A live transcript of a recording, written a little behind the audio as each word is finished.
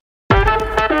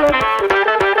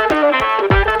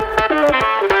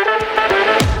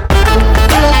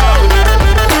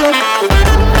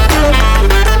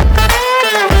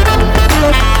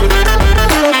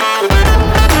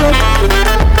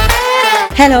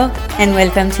Hello and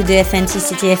welcome to the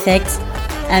Authenticity Effect.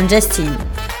 I'm Justine,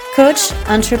 coach,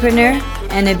 entrepreneur,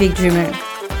 and a big dreamer.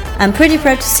 I'm pretty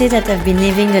proud to say that I've been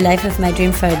living the life of my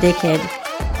dream for a decade,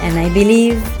 and I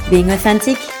believe being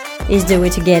authentic is the way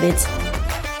to get it.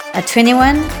 At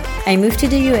 21, I moved to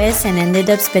the US and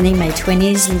ended up spending my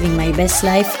 20s living my best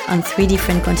life on 3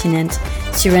 different continents,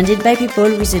 surrounded by people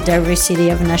with a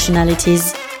diversity of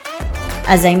nationalities.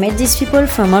 As I met these people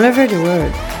from all over the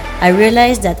world, I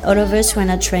realized that all of us were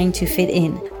not trying to fit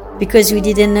in, because we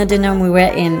didn't know the norm we were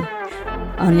in.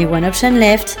 Only one option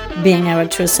left, being our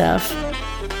true self.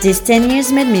 These 10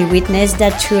 years made me witness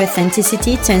that true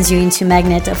authenticity turns you into a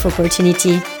magnet of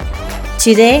opportunity.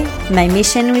 Today, my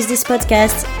mission with this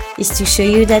podcast is to show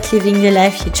you that living the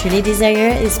life you truly desire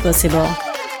is possible.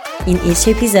 In each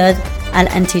episode,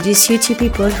 I'll introduce you to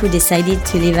people who decided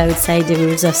to live outside the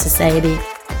rules of society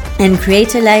and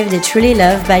create a life they truly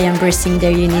love by embracing their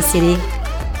unicity.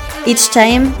 Each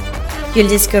time, you'll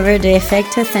discover the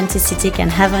effect authenticity can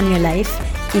have on your life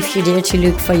if you dare to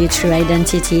look for your true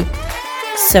identity.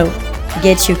 So,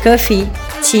 get your coffee,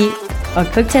 tea, or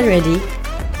cocktail ready,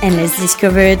 and let's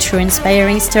discover a true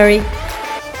inspiring story.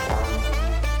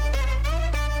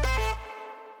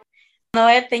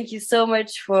 Noel, thank you so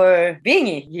much for being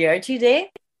here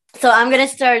today. So I'm going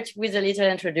to start with a little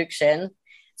introduction.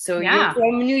 So You're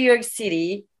from New York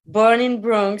City, born in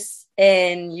Bronx,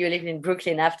 and you live in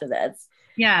Brooklyn after that.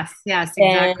 Yes,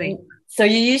 exactly. And so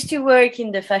you used to work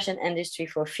in the fashion industry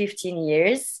for 15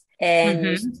 years, and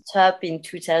you stopped in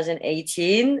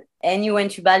 2018, and you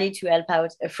went to Bali to help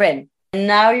out a friend. And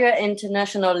now you're an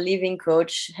international living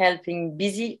coach, helping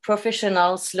busy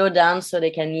professionals slow down so they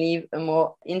can live a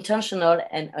more intentional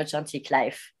and authentic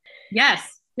life.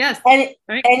 Yes.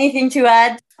 Anything to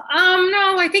add?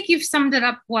 No, I think you've summed it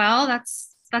up well.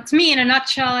 That's me in a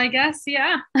nutshell, I guess.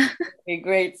 Yeah. Okay,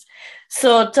 great.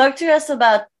 So talk to us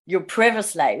about your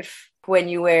previous life when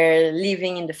you were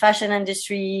living in the fashion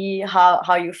industry,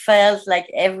 how you felt, like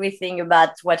everything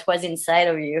about what was inside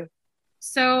of you.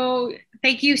 So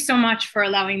thank you so much for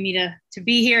allowing me to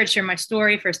be here and share my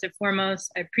story first and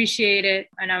foremost. I appreciate it.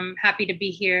 And I'm happy to be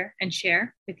here and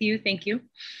share with you. Thank you.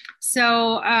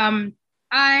 So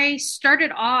I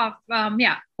started off,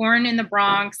 born in the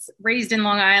Bronx, raised in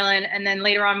Long Island, and then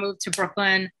later on moved to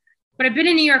Brooklyn. But I've been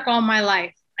in New York all my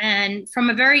life. And from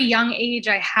a very young age,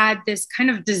 I had this kind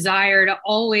of desire to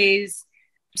always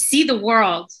see the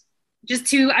world.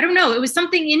 It was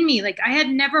something in me. Like I had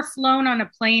never flown on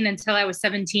a plane until I was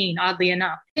 17, oddly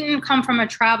enough. I didn't come from a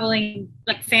traveling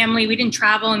family. We didn't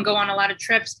travel and go on a lot of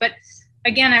trips. But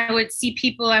again, I would see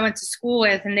people I went to school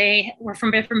with and they were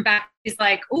from different backgrounds,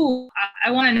 like, ooh, I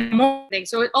want to know more things.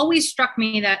 So it always struck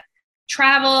me that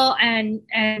travel and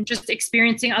just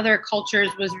experiencing other cultures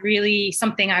was really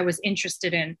something I was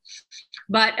interested in.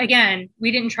 But again,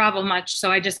 we didn't travel much.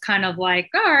 So I just kind of all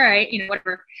right,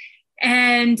 whatever.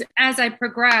 And as I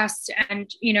progressed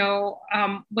and,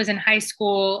 was in high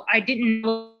school, I didn't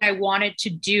know what I wanted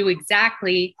to do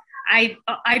exactly. I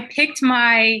picked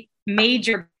my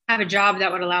major, have a job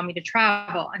that would allow me to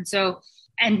travel. And so,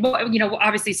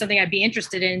 obviously something I'd be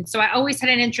interested in. So I always had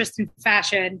an interest in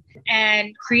fashion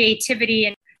and creativity.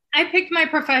 And I picked my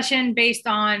profession based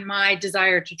on my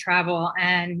desire to travel.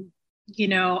 And,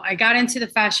 I got into the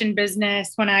fashion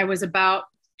business when I was about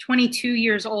 22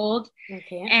 years old.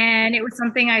 Okay. And it was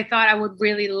something I thought I would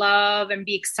really love and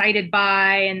be excited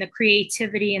by, and the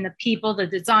creativity and the people, the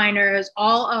designers,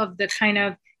 all of the kind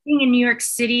of being in New York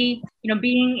City,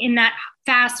 being in that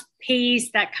fast pace,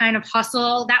 that kind of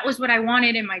hustle. That was what I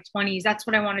wanted in my 20s. That's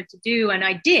what I wanted to do. And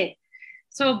I did.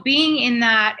 So being in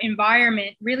that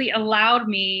environment really allowed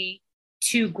me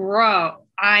to grow.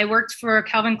 I worked for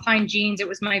Calvin Klein Jeans. It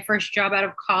was my first job out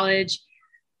of college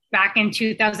back in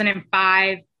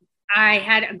 2005. I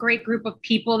had a great group of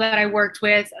people that I worked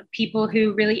with, people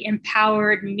who really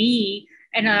empowered me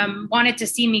and wanted to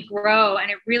see me grow.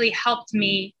 And it really helped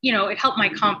me, it helped my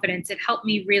confidence. It helped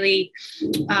me really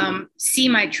see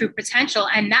my true potential.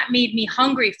 And that made me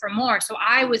hungry for more. So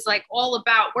I was all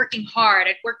about working hard.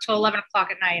 I'd work till 11 o'clock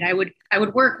at night. I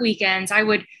would work weekends.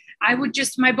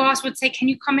 My boss would say, can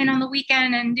you come in on the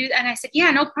weekend and do that? And I said,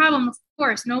 yeah, no problem. Of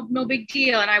course, no big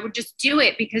deal. And I would just do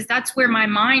it because that's where my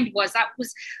mind was. That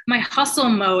was my hustle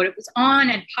mode. It was on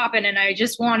and popping. And I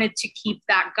just wanted to keep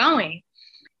that going.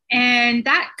 And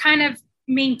that kind of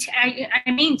I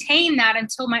maintained that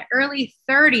until my early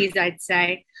 30s, I'd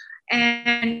say.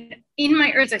 And in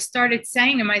my early 30s, I started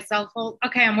saying to myself, well,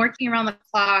 okay, I'm working around the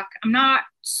clock. I'm not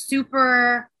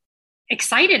super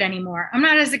excited anymore. I'm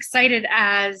not as excited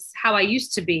as how I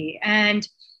used to be. And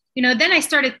then I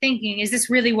started thinking, is this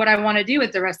really what I want to do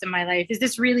with the rest of my life? Is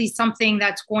this really something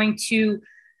that's going to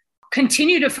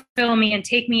continue to fulfill me and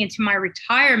take me into my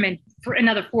retirement for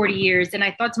another 40 years? And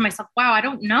I thought to myself, wow, I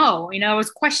don't know. I was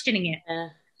questioning it. Yeah.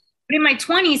 But in my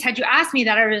 20s, had you asked me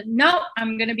that, I would, no,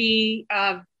 I'm going to be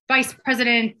vice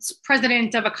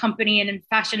president of a company and in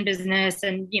fashion business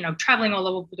and, traveling all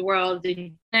over the world.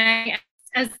 And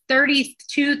as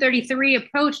 32, 33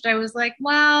 approached, I was like,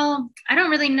 well, I don't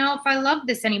really know if I love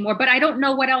this anymore, but I don't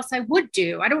know what else I would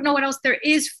do. I don't know what else there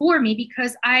is for me,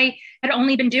 because I had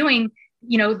only been doing,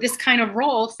 this kind of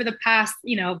role for the past,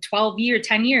 12 years,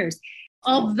 10 years.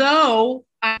 Although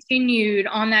I continued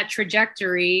on that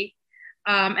trajectory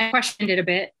and questioned it a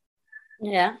bit.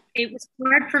 Yeah. It was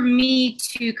hard for me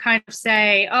to kind of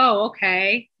say, oh,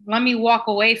 okay, let me walk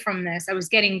away from this. I was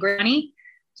getting great money.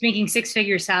 I was making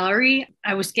 6-figure salary.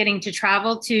 I was getting to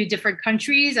travel to different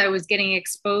countries. I was getting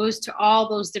exposed to all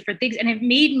those different things. And it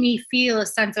made me feel a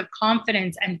sense of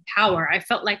confidence and power. I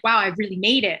felt like, wow, I really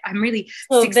made it. I'm really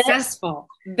successful.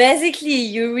 Basically,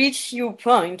 you reach your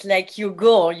point, like your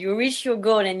goal. You reach your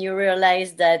goal and you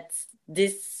realize that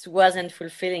this wasn't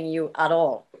fulfilling you at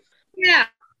all.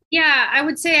 Yeah, I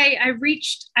would say I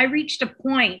reached a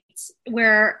point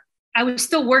where I was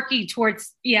still working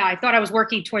towards, I thought I was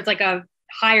working towards like a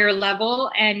higher level,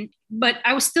 but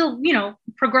I was still,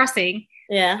 progressing.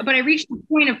 Yeah. But I reached a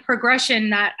point of progression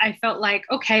that I felt like,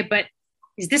 okay, but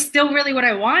is this still really what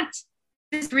I want?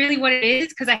 Is this really what it is?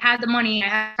 Because I had the money, I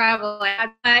had travel,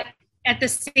 but at the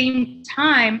same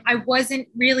time, I wasn't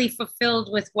really fulfilled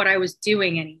with what I was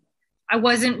doing anymore. I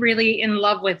wasn't really in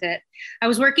love with it. I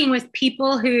was working with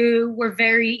people who were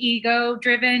very ego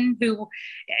driven, who,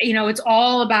 it's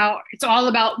all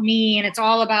about me, and it's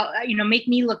all about, make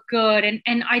me look good.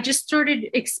 And I just started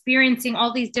experiencing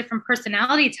all these different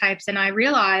personality types. And I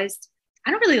realized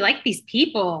I don't really like these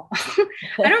people.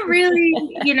 I don't really,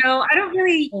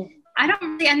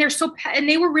 and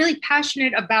they were really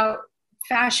passionate about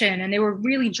fashion, and they were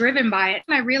really driven by it.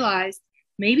 And I realized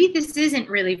maybe this isn't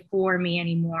really for me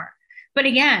anymore. But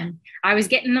again, I was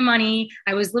getting the money.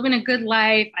 I was living a good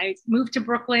life. I moved to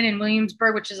Brooklyn and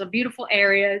Williamsburg, which is a beautiful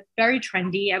area, very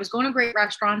trendy. I was going to great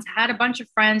restaurants. I had a bunch of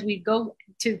friends. We'd go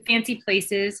to fancy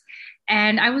places,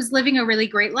 and I was living a really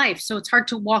great life. So it's hard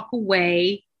to walk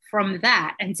away from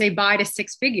that and say bye to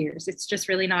 6 figures. It's just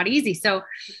really not easy. So,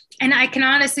 and I can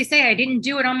honestly say I didn't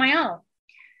do it on my own.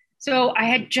 So I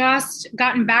had just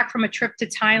gotten back from a trip to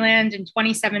Thailand in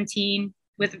 2017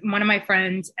 with one of my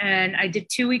friends, and I did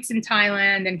 2 weeks in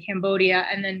Thailand and Cambodia,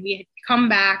 and then we had come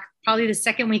back probably the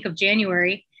second week of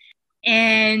January,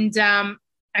 and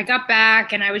I got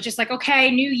back, and I was just like, okay,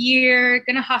 new year,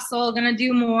 gonna hustle, gonna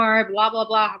do more, blah blah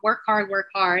blah, work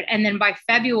hard. And then by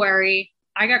February,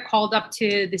 I got called up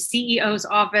to the CEO's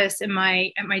office at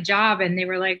my job, and they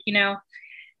were like,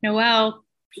 Noelle,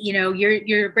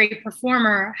 you're a great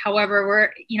performer. However, we're,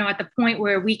 at the point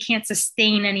where we can't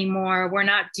sustain anymore. We're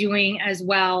not doing as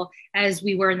well as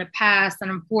we were in the past.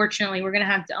 And unfortunately, we're going to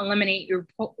have to eliminate your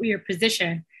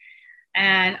position.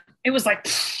 And it was like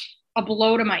a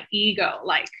blow to my ego,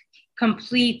 like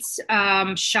complete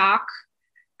shock,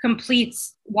 complete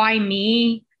why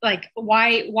me? Like,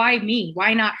 why me?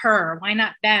 Why not her? Why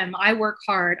not them? I work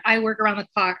hard. I work around the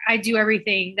clock. I do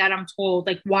everything that I'm told.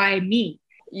 Like, why me?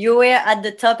 You were at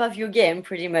the top of your game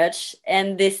pretty much,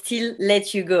 and they still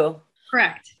let you go.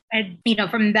 Correct. And,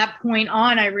 from that point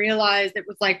on, I realized it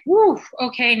was like, whoo,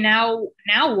 okay, now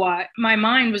what? My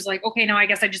mind was like, okay, now I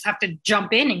guess I just have to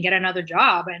jump in and get another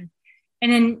job. And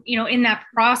then, in that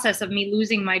process of me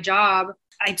losing my job,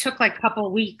 I took like a couple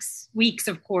of weeks,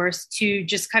 of course, to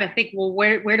just kind of think, well,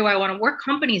 where do I want to work?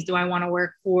 Companies do I want to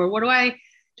work for? Do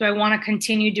I want to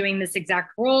continue doing this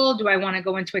exact role? Do I want to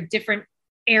go into a different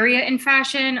area in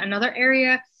fashion, another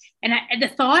area? And the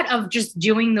thought of just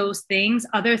doing those things,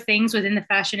 other things within the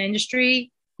fashion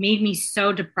industry, made me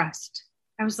so depressed.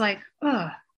 I was like,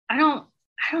 I don't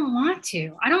want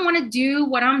to. I don't want to do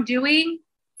what I'm doing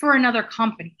for another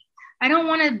company. I don't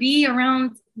want to be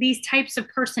around these types of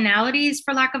personalities,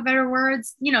 for lack of better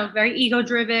words, very ego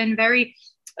driven,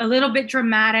 a little bit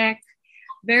dramatic,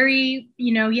 very,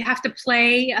 you have to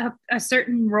play a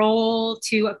certain role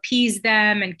to appease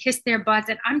them and kiss their butts.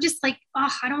 And I'm just like, I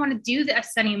don't want to do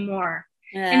this anymore.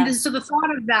 Yeah. And so the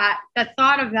thought of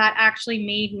that actually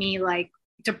made me like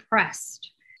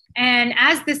depressed. And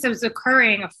as this was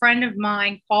occurring, a friend of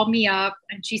mine called me up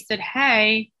and she said,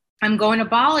 hey, I'm going to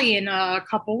Bali in a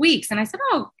couple weeks. And I said,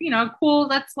 oh, cool.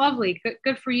 That's lovely.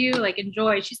 Good for you. Like,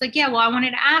 enjoy. She's like, yeah, well, I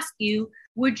wanted to ask you,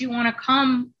 would you want to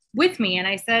come with me? And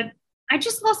I said, I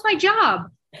just lost my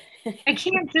job. I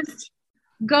can't just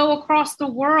go across the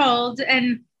world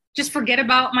and just forget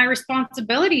about my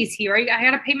responsibilities here. I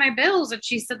got to pay my bills. And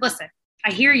she said, listen,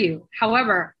 I hear you.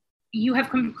 However, you have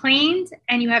complained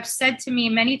and you have said to me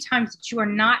many times that you are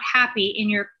not happy in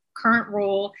your current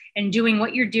role and doing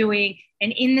what you're doing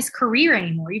and in this career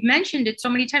anymore. You've mentioned it so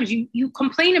many times. You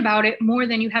complain about it more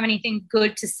than you have anything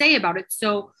good to say about it.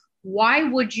 So why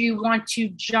would you want to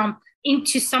jump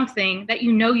into something that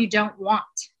you know you don't want?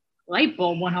 Light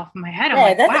bulb went off in my head. I'm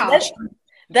like, wow.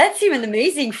 That's even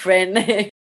amazing, friend.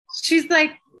 She's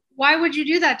like, why would you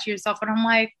do that to yourself? And I'm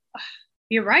like,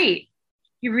 you're right.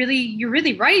 You're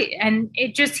really right. And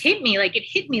it just hit me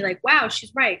like, wow,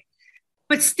 she's right.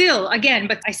 But still, again,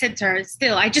 I said to her,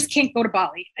 still, I just can't go to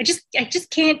Bali. I just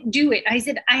can't do it. I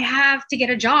said, I have to get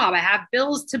a job. I have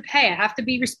bills to pay. I have to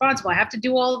be responsible. I have to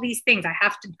do all of these things. I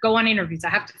have to go on interviews. I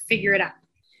have to figure it out.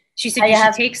 She said, you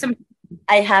should take some.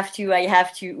 I have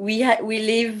to. We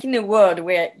live in a world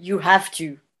where you have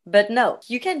to. But no,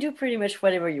 you can do pretty much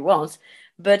whatever you want.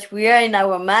 But we are in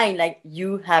our mind like,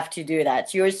 you have to do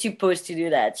that. You're supposed to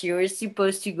do that. You're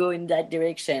supposed to go in that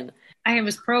direction. I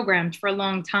was programmed for a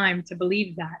long time to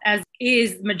believe that, as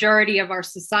is the majority of our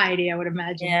society, I would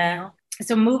imagine. Yeah. You know?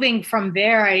 So moving from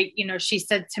there, she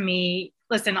said to me,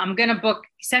 listen, I'm going to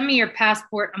send me your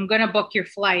passport. I'm going to book your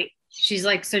flight. She's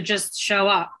like, so just show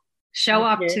up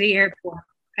to the airport.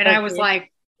 And I was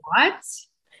like, what?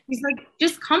 He's like,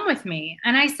 just come with me.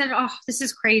 And I said, oh, this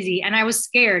is crazy. And I was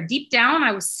scared. Deep down,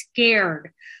 I was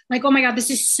scared. Like, oh my God, this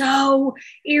is so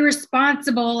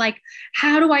irresponsible. Like,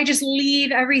 how do I just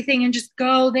leave everything and just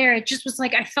go there? It just was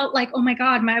like, I felt like, oh my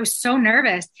God, I was so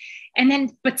nervous. And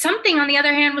then, but something on the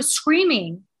other hand was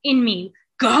screaming in me,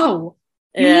 go.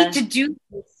 You need to do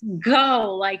this.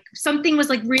 Go. Like something was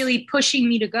like really pushing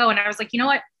me to go. And I was like, you know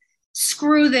what?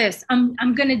 Screw this.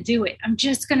 I'm going to do it. I'm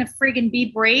just going to friggin' be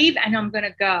brave and I'm going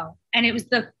to go. And it was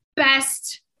the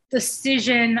best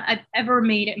decision I've ever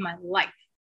made in my life.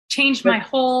 Changed my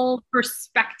whole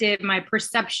perspective, my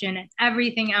perception and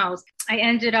everything else. I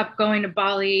ended up going to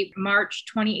Bali March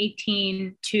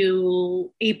 2018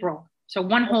 to April. So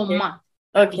one whole month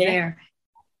there.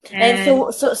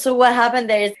 And so what happened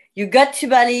there is you got to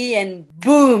Bali and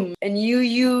boom, and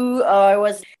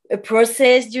was a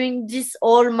process during this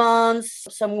all months,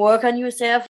 some work on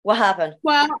yourself. What happened?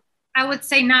 Well, I would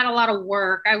say not a lot of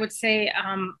work. I would say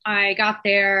I got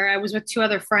there, I was with two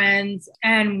other friends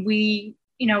and we,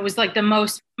 it was like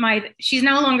she's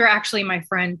no longer actually my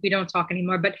friend. We don't talk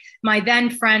anymore, but my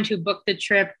then friend who booked the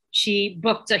trip, she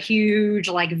booked a huge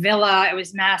like villa. It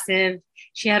was massive.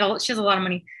 She has a lot of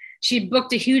money. She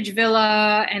booked a huge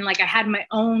villa and like I had my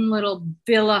own little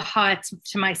villa hut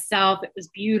to myself. It was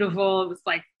beautiful. It was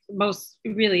like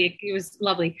it was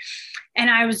lovely. And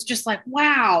I was just like,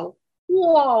 wow,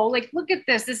 whoa, like, look at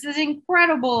this. This is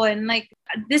incredible. And like,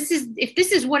 if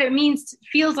this is what it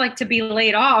feels like to be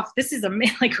laid off, this is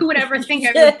like, who would ever think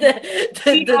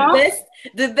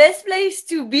the best place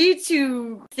to be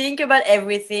to think about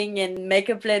everything and make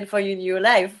a plan for your new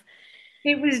life.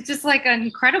 It was just like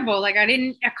incredible. Like I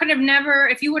could have never,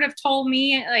 if you would have told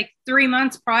me like 3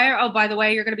 months prior, oh, by the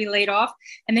way, you're going to be laid off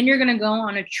and then you're going to go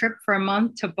on a trip for a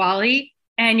month to Bali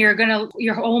and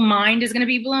your whole mind is going to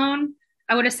be blown.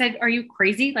 I would have said, are you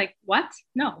crazy? Like, what?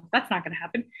 No, that's not going to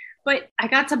happen. But I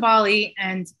got to Bali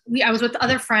and I was with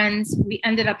other friends. We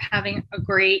ended up having a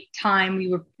great time.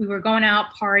 We were going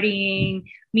out partying,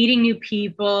 meeting new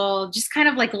people, just kind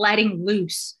of like letting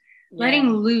loose, like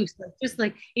just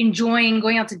like enjoying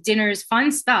going out to dinners,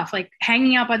 fun stuff, like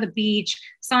hanging out by the beach,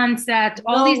 sunset,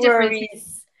 all these different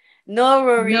things. No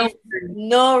worries,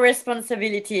 no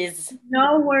responsibilities.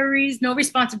 No worries, no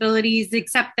responsibilities,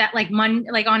 except that like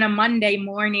on a Monday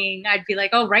morning, I'd be like,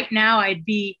 oh, right now I'd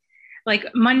be like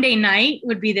Monday night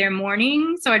would be their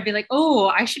morning. So I'd be like, oh,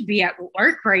 I should be at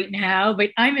work right now,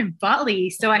 but I'm in Bali.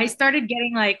 So I started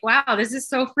getting like, wow, this is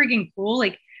so freaking cool.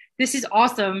 Like, this is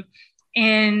awesome.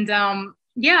 And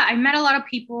I met a lot of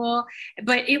people,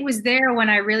 but it was there when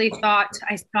I really thought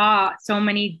I saw so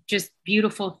many just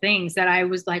beautiful things that I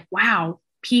was like, wow,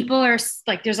 people are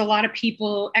like, there's a lot of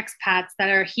people, expats that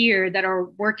are here that are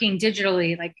working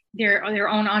digitally, like they're their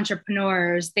own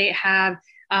entrepreneurs. They have,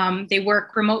 they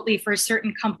work remotely for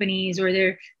certain companies or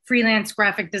they're freelance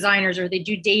graphic designers or they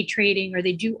do day trading or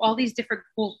they do all these different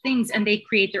cool things and they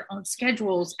create their own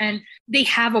schedules and they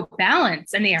have a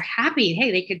balance and they are happy.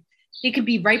 Hey, they could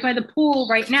be right by the pool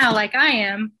right now, like I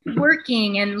am,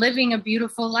 working and living a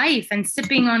beautiful life and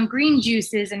sipping on green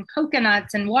juices and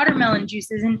coconuts and watermelon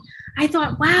juices. And I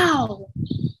thought, wow,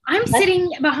 I'm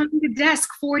sitting behind a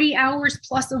desk 40 hours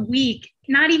plus a week,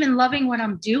 not even loving what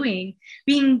I'm doing,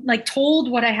 being like told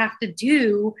what I have to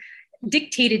do,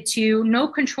 dictated to, no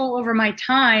control over my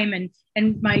time and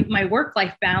and my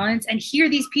work-life balance. And here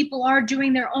these people are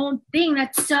doing their own thing.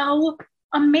 That's so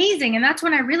amazing. And that's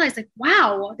when I realized, like,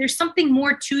 wow, there's something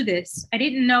more to this. I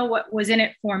didn't know what was in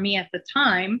it for me at the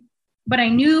time, but I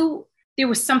knew there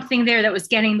was something there that was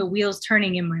getting the wheels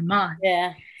turning in my mind.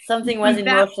 Yeah, something was in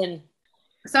motion.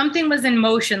 Something was in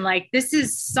motion. Like, this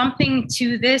is something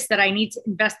to this that I need to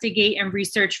investigate and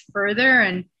research further.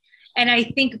 And I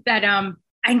think that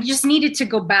I just needed to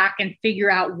go back and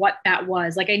figure out what that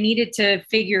was. Like, I needed to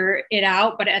figure it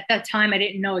out, but at that time I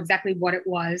didn't know exactly what it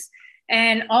was.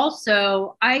 And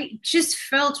also I just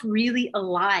felt really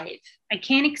alive. I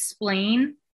can't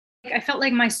explain. I felt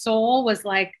like my soul was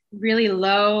like really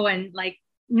low and like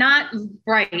not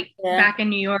bright back in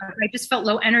New York. I just felt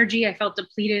low energy. I felt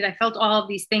depleted. I felt all of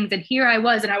these things. And here I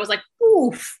was, and I was like,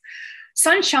 oof,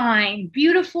 sunshine,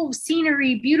 beautiful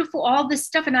scenery, beautiful, all this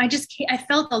stuff. And I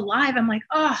felt alive. I'm like,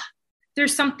 oh,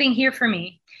 there's something here for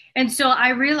me. And so I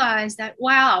realized that,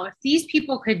 wow, if these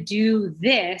people could do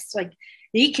this, like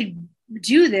they could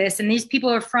do this. And these people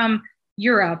are from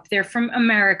Europe, they're from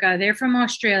America, they're from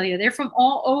Australia, they're from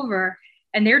all over,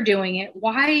 and they're doing it.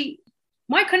 Why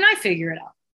couldn't I figure it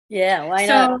out? Yeah, why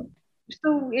not?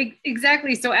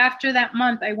 Exactly. So after that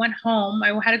month, I went home.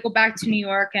 I had to go back to New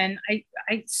York, and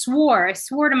I swore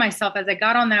to myself as I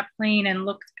got on that plane and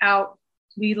looked out.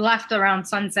 We left around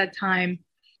sunset time,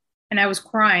 and I was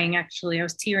crying, actually. I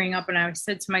was tearing up, and I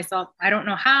said to myself, I don't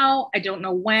know how, I don't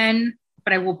know when,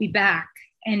 but I will be back.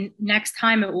 And next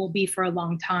time it will be for a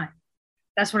long time.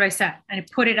 That's what I said. And I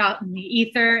put it out in the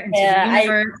ether, into the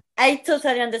universe. I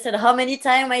totally understand how many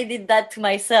times I did that to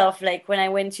myself. Like when I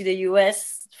went to the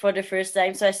US for the first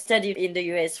time. So I studied in the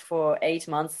US for 8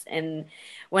 months. And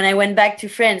when I went back to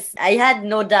France, I had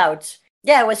no doubt.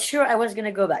 Yeah, I was sure I was going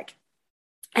to go back.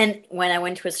 And when I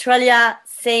went to Australia,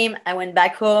 same. I went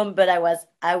back home, but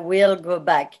I will go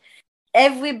back.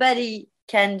 Everybody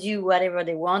can do whatever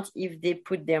they want if they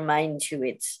put their mind to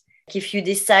it. If you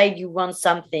decide you want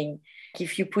something,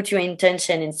 if you put your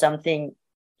intention in something,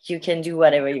 you can do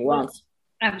whatever you want.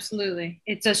 Absolutely.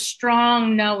 It's a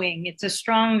strong knowing. It's a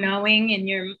strong knowing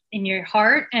in your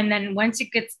heart. And then once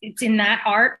it's in that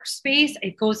heart space,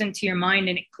 it goes into your mind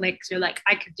and it clicks. You're like,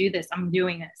 I could do this. I'm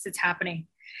doing this. It's happening.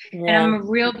 Yeah. And I'm a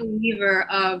real believer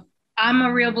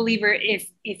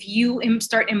if you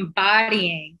start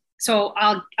embodying. So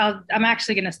I'm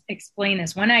actually going to explain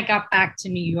this. When I got back to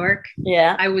New York,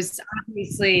 I was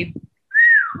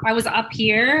up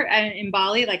here in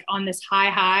Bali, like on this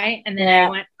high, and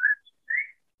then I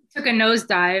took a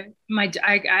nosedive.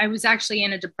 I was actually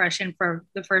in a depression for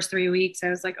the first 3 weeks. I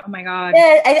was like, oh my God.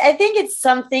 Yeah, I think it's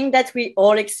something that we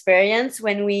all experience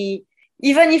when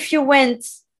even if you went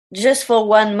just for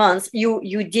 1 month, you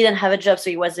didn't have a job, so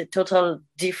it was a total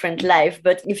different life.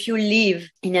 But if you live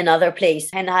in another place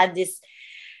and had this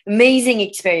amazing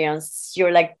experience,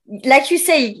 you're like you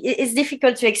say, it's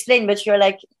difficult to explain, but you're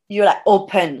like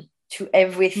open to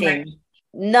everything. Right.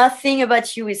 Nothing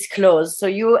about you is closed, so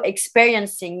you're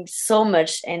experiencing so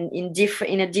much, and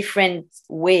in a different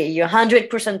way. You're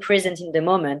 100% present in the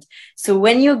moment. So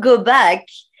when you go back,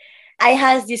 I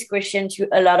ask this question to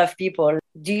a lot of people.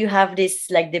 Do you have this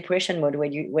like depression mode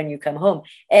when you come home?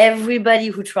 Everybody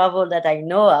who traveled that I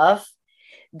know of,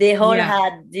 they all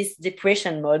had this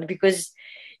depression mode because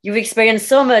you've experienced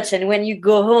so much, and when you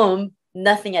go home,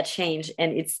 nothing had changed,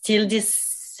 and it's still this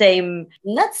same,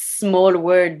 not small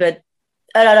word, but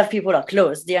a lot of people are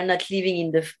closed. They are not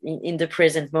living in the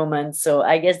present moment. So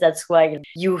I guess that's why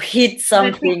you hit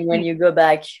something when you go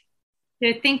back.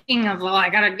 They're thinking of, well, I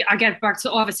get back to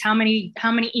the office. How many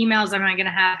emails am I going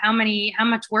to have? How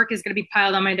much work is going to be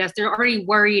piled on my desk? They're already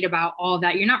worried about all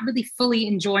that. You're not really fully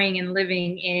enjoying and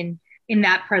living in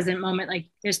that present moment. Like,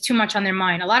 there's too much on their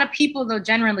mind. A lot of people, though,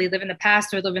 generally live in the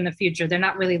past or live in the future. They're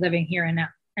not really living here and now.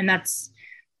 And that's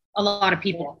a lot of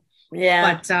people.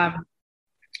 Yeah. But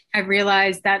I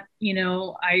realized that,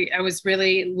 I was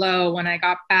really low when I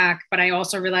got back, but I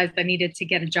also realized I needed to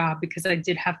get a job because I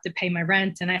did have to pay my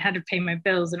rent and I had to pay my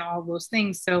bills and all those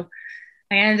things. So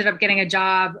I ended up getting a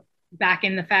job back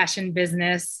in the fashion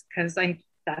business because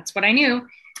that's what I knew.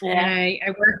 Yeah. And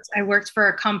I worked for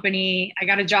a company. I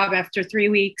got a job after 3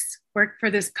 weeks, worked for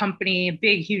this company, a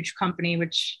big, huge company,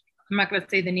 which I'm not going to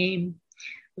say the name.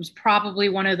 It was probably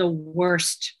one of the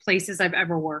worst places I've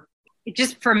ever worked.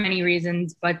 Just for many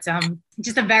reasons, but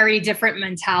just a very different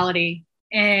mentality.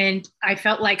 And I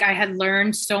felt like I had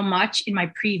learned so much in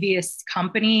my previous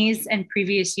companies and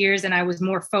previous years, and I was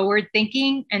more forward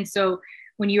thinking. And so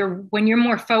when you're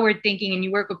more forward thinking and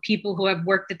you work with people who have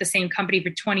worked at the same company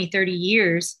for 20, 30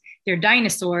 years, they're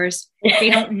dinosaurs. They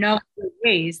don't know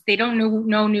ways. They don't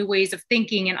know new ways of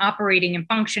thinking and operating and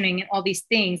functioning and all these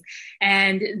things.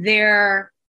 And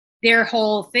their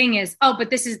whole thing is, oh, but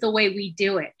this is the way we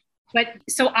do it. But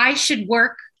so I should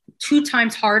work 2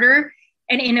 times harder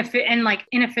and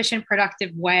inefficient,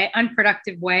 unproductive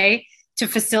way to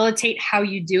facilitate how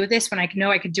you do this when I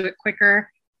know I could do it quicker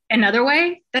another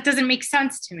way. That doesn't make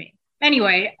sense to me.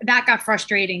 Anyway, that got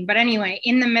frustrating. But anyway,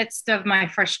 in the midst of my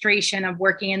frustration of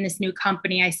working in this new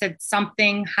company, I said,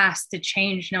 something has to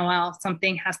change, Noelle.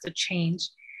 Something has to change.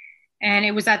 And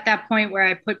it was at that point where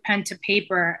I put pen to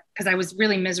paper because I was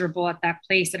really miserable at that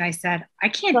place. And I said, I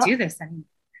can't do this anymore.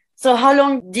 So how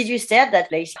long did you stay at that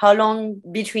place? How long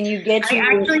between you get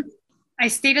to... I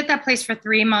stayed at that place for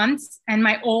 3 months, and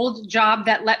my old job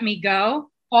that let me go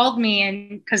called me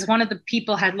in because one of the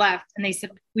people had left, and they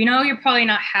said, we know you're probably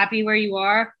not happy where you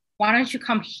are. Why don't you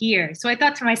come here? So I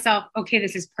thought to myself, okay,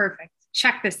 this is perfect.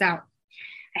 Check this out.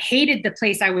 I hated the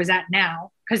place I was at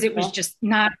now because it was just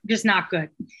not good.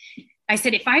 I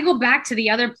said, if I go back to the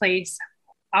other place,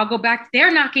 I'll go back.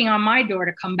 They're knocking on my door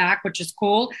to come back, which is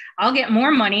cool. I'll get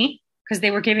more money because they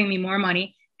were giving me more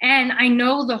money. And I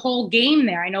know the whole game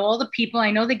there. I know all the people.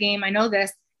 I know the game. I know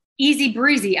this. Easy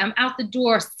breezy. I'm out the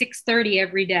door 6:30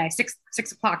 every day, 6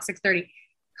 o'clock, 6:30.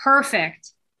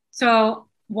 Perfect. So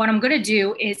what I'm going to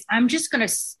do is I'm just going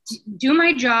to do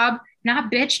my job,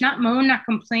 not bitch, not moan, not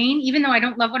complain, even though I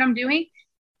don't love what I'm doing.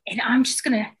 And I'm just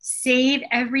going to save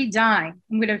every dime.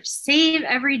 I'm going to save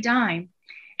every dime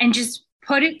and just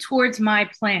put it towards my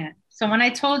plan. So when I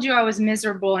told you I was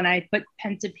miserable and I put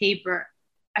pen to paper,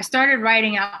 I started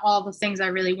writing out all the things I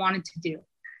really wanted to do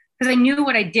because I knew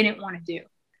what I didn't want to do.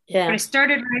 Yeah. But I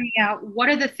started writing out what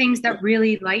are the things that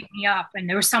really light me up. And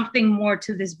there was something more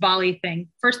to this Bali thing.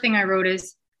 First thing I wrote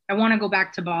is, I want to go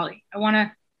back to Bali.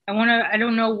 I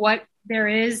don't know what there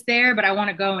is there, but I want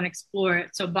to go and explore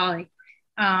it. So Bali.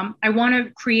 I want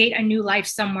to create a new life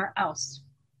somewhere else.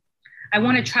 I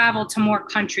want to travel to more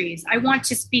countries. I want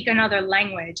to speak another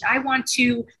language. I want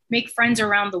to make friends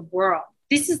around the world.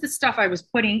 This is the stuff I was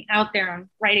putting out there and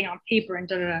writing on paper and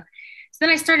So then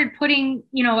I started putting,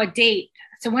 a date.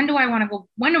 So when do I want to go?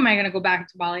 When am I going to go back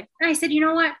to Bali? And I said, you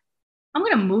know what? I'm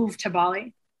going to move to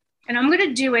Bali and I'm going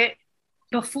to do it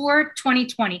before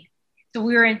 2020. So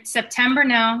we were in September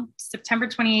now, September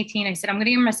 2018. I said, I'm going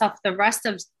to give myself the rest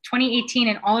of 2018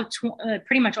 and all of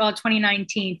pretty much all of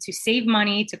 2019 to save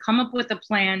money, to come up with a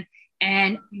plan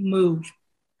and move.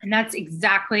 And that's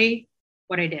exactly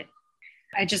what I did.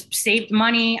 I just saved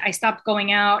money. I stopped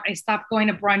going out. I stopped going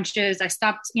to brunches. I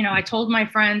stopped, I told my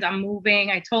friends I'm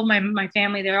moving. I told my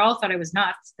family, they all thought I was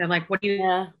nuts. They're like,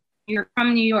 you're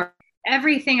from New York.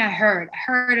 Everything I heard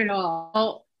it all.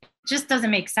 Well, it just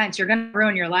doesn't make sense. You're going to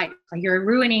ruin your life. Like, you're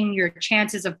ruining your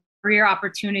chances of career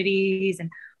opportunities and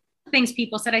things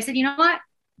people said. I said, you know what?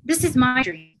 This is my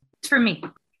dream. It's for me.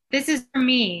 This is for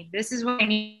me. This is what I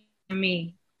need for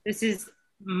me. This is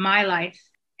my life.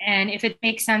 And if it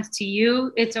makes sense to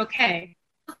you, it's okay.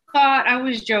 I thought I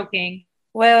was joking.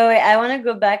 Wait. I want to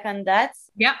go back on that.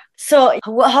 Yeah. So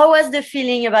how was the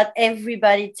feeling about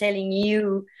everybody telling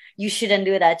you shouldn't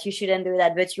do that,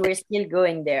 but you were still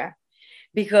going there?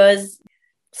 Because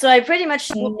so I pretty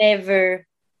much never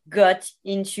got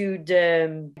into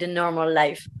the normal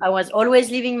life. I was always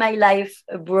living my life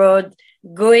abroad,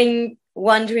 going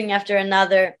one dream after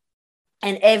another.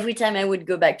 And every time I would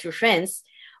go back to France,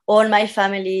 all my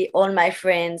family, all my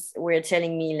friends were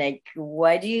telling me, like,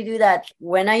 why do you do that?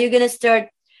 When are you going to start?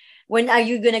 When are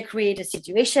you going to create a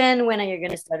situation? When are you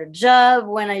going to start a job?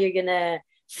 When are you going to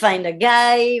find a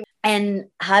guy? And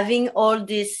having all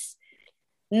this,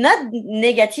 not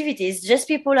negativity, it's just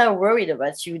people are worried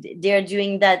about you. They're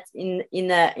doing that in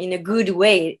a good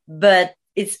way, but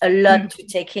it's a lot to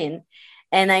take in.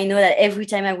 And I know that every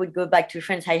time I would go back to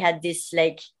France, I had this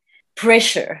like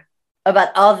pressure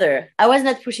about I was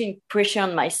not pushing pressure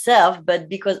on myself, but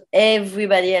because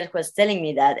everybody else was telling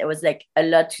me that, it was like a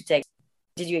lot to take.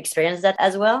 Did you experience that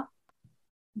as well?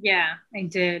 Yeah, I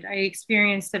did. I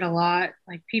experienced it a lot.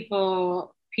 Like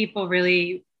people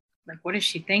really like, what is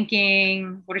she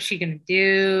thinking? What is she going to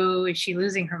do? Is she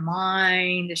losing her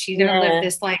mind? Is she going to live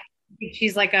this like,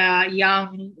 she's like a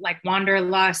young, like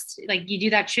wanderlust. Like, you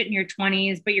do that shit in your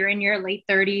 20s, but you're in your late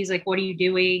 30s. Like, what are you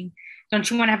doing? Don't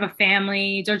you want to have a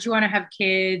family? Don't you want to have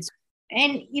kids?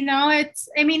 And,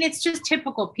 it's just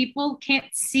typical. People can't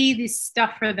see this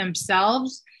stuff for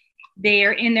themselves. They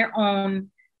are in their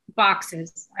own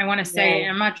boxes. I want to say,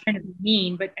 I'm not trying to be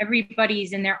mean, but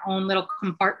everybody's in their own little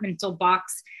compartmental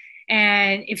box.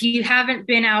 And if you haven't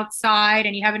been outside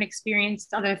and you haven't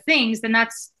experienced other things, then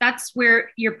that's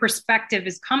where your perspective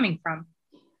is coming from.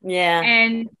 Yeah.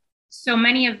 And so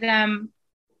many of them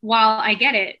while I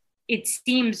get it, it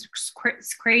seems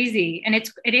crazy, and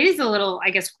it is a little, I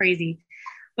guess, crazy,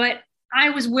 but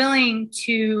I was willing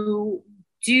to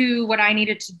do what I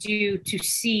needed to do to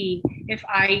see if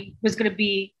I was going to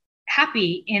be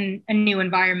happy in a new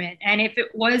environment, and if it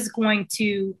was going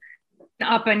to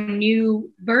up a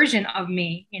new version of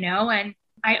me, and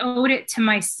I owed it to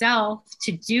myself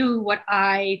to do what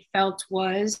I felt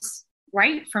was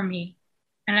right for me.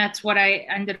 And that's what I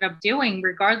ended up doing,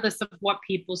 regardless of what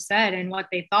people said and what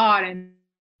they thought. And,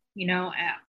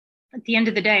 at the end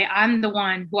of the day, I'm the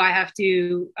one who I have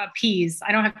to appease.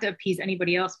 I don't have to appease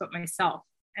anybody else but myself.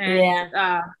 And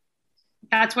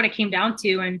that's what it came down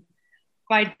to. And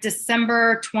by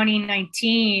December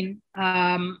 2019,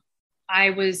 I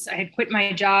had quit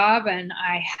my job, and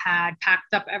I had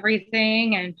packed up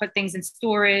everything and put things in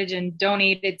storage and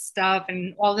donated stuff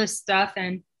and all this stuff.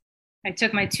 And I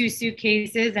took my 2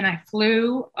 suitcases and I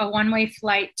flew a one-way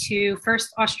flight to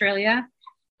first Australia.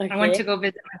 Okay. I went to go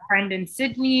visit my friend in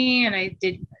Sydney, and I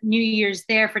did New Year's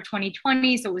there for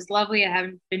 2020. So it was lovely. I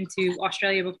haven't been to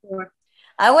Australia before.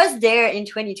 I was there in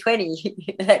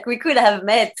 2020. Like, we could have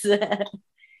met.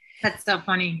 That's so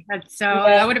funny.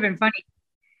 That would have been funny.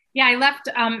 Yeah, I left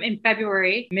in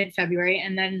mid-February,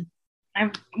 and then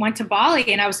I went to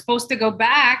Bali, and I was supposed to go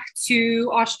back to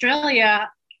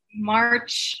Australia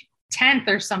March 10th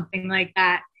or something like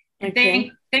that. And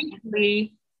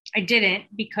thankfully, I didn't,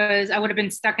 because I would have been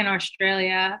stuck in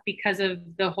Australia because of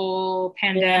the whole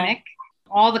pandemic. Yeah.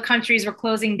 All the countries were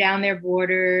closing down their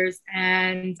borders,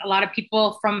 and a lot of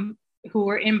people who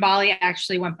were in Bali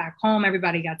actually went back home.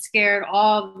 Everybody got scared.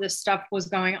 All this stuff was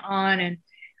going on, and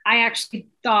I actually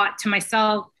thought to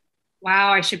myself,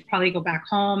 wow, I should probably go back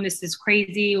home. This is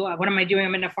crazy. What am I doing?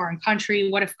 I'm in a foreign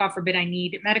country. What if, God forbid, I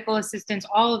need medical assistance?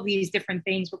 All of these different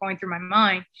things were going through my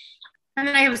mind. And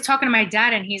then I was talking to my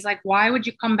dad, and he's like, why would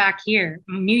you come back here?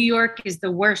 New York is the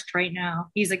worst right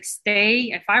now. He's like,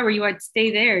 stay. If I were you, I'd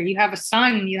stay there. You have a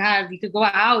son. You could go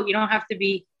out. You don't have to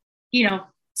be,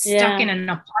 stuck in an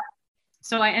apartment.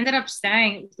 So I ended up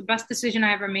staying. It was the best decision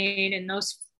I ever made. And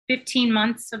those 15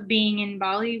 months of being in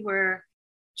Bali were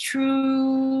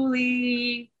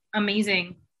truly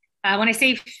amazing. When I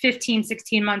say 15,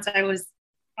 16 months, I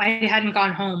hadn't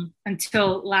gone home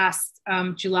until last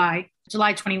July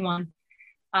 21.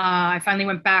 I finally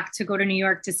went back to go to New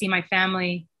York to see my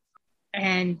family.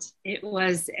 And it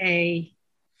was a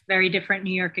very different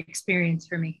New York experience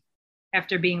for me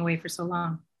after being away for so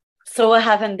long. So what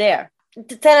happened there?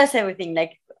 Tell us everything.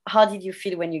 Like, how did you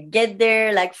feel when you get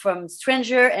there, like from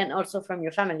stranger and also from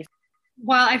your family?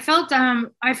 Well, I felt a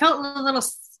little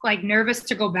like nervous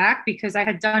to go back, because I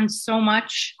had done so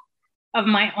much of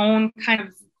my own kind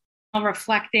of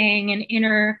reflecting and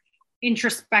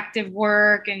introspective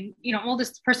work, and all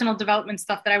this personal development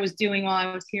stuff that I was doing while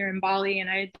I was here in Bali.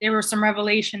 And there were some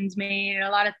revelations made, a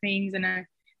lot of things, and a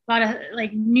lot of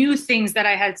like new things that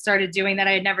I had started doing that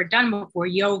I had never done before.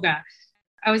 Yoga.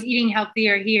 I was eating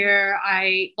healthier here.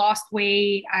 I lost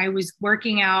weight. I was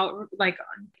working out, like,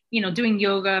 doing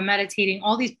yoga, meditating,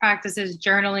 all these practices,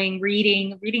 journaling,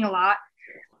 reading a lot.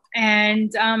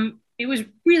 And it was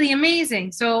really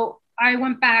amazing. So I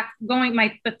went back,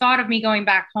 the thought of me going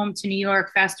back home to New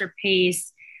York, faster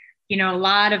pace, a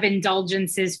lot of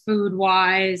indulgences food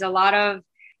wise, a lot of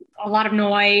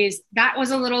noise. That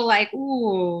was a little like,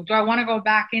 ooh, do I want to go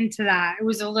back into that? It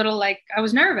was a little like, I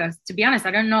was nervous, to be honest.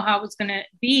 I didn't know how it was going to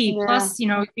be. Yeah. Plus,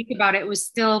 think about it, it was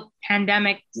still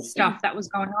pandemic stuff that was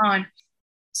going on.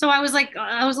 So I was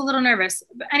a little nervous.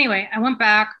 But anyway, I went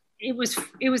back. It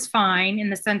was fine, in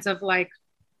the sense of like,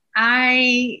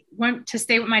 I went to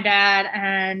stay with my dad,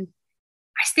 and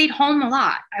I stayed home a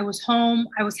lot. I was home.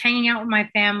 I was hanging out with my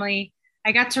family.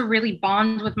 I got to really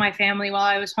bond with my family while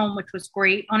I was home, which was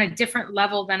great, on a different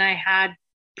level than I had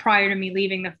prior to me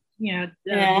leaving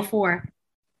before.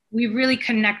 We really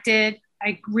connected.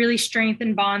 I really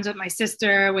strengthened bonds with my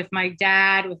sister, with my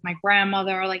dad, with my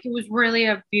grandmother. Like, it was really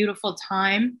a beautiful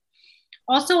time.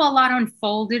 Also, a lot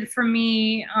unfolded for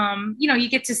me. You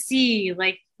get to see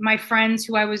like my friends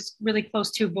who I was really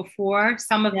close to before.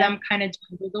 Some of them kind of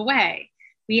dwindled away.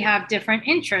 We have different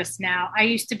interests now. I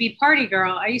used to be party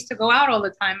girl. I used to go out all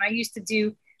the time. I used to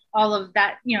do all of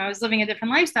that. I was living a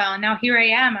different lifestyle. And now here I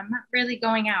am. I'm not really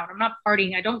going out. I'm not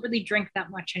partying. I don't really drink that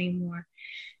much anymore.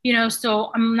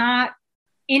 So I'm not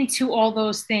into all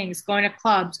those things, going to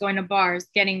clubs, going to bars,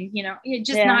 getting,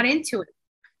 not into it.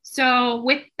 So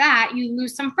with that, you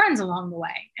lose some friends along the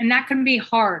way. And that can be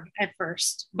hard at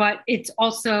first, but it's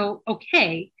also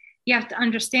okay. You have to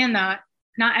understand that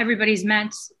not everybody's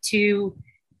meant to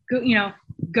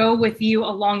go with you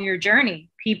along your journey.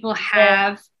 People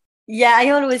have. Yeah, I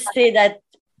always say that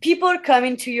people come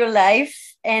into your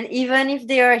life, and even if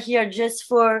they are here just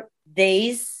for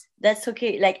days, that's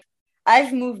okay. Like,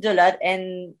 I've moved a lot,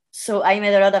 and so I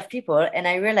met a lot of people, and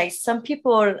I realized some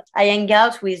people I hang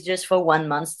out with just for 1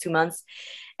 month, 2 months,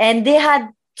 and they had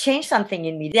changed something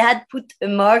in me. They had put a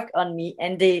mark on me,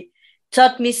 and they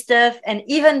taught me stuff. And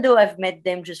even though I've met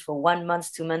them just for 1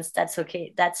 month, 2 months, that's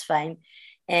okay. That's fine.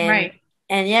 And Right.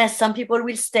 and yes, some people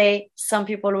will stay, some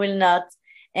people will not,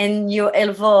 and you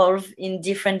evolve in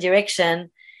different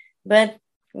direction. But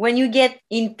when you get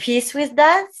in peace with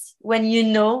that, when you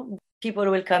know people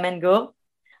will come and go,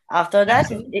 after that,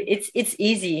 it's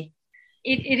easy.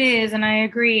 It is, and I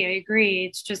agree. I agree.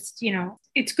 It's just,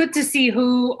 it's good to see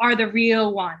who are the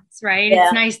real ones, right? Yeah.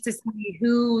 It's nice to see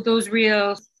who those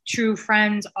real true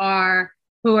friends are,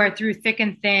 who are through thick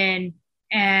and thin.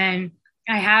 And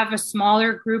I have a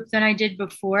smaller group than I did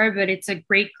before, but it's a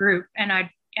great group, and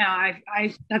I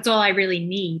that's all I really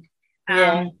need.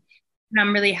 Yeah. And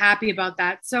I'm really happy about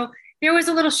that. So there was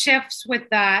a little shifts with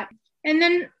that, and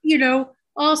then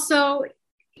also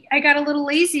I got a little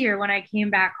lazier when I came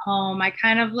back home. I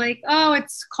kind of like, oh,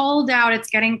 it's cold out. It's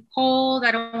getting cold.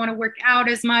 I don't want to work out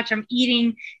as much. I'm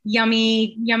eating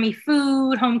yummy, yummy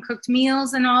food, home cooked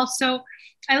meals. And also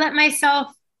I let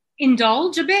myself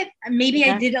indulge a bit. Maybe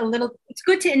I did a little, it's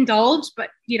good to indulge,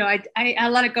 but I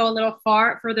let it go a little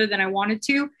further than I wanted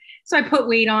to. So I put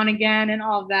weight on again and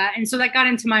all of that. And so that got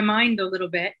into my mind a little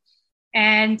bit.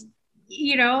 And,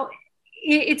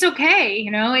 it's okay.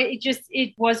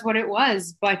 It was what it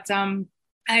was. But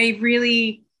I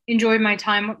really enjoyed my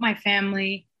time with my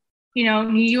family.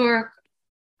 New York,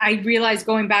 I realized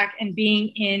going back and being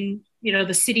in,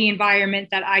 the city environment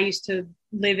that I used to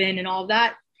live in and all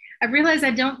that, I realized I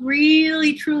don't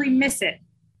really truly miss it.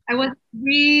 I wasn't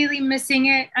really missing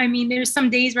it. I mean, there's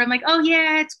some days where I'm like, oh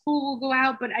yeah, it's cool, we'll go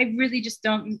out, but I really just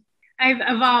don't. I've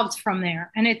evolved from there,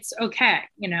 and it's okay.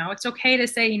 It's okay to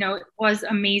say, it was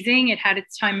amazing. It had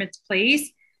its time, its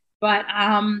place, but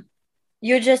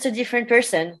you're just a different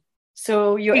person.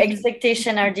 So your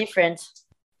expectations are different.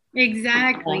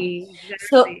 Exactly.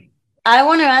 So I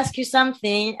want to ask you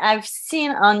something. I've seen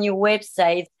on your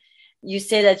website, you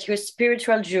say that your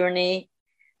spiritual journey.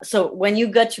 So when you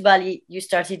got to Bali, you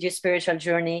started your spiritual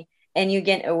journey and you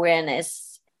gain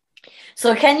awareness.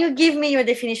 So can you give me your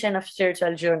definition of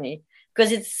spiritual journey?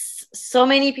 Because it's so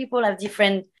many people have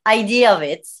different idea of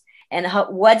it. And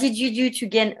what did you do to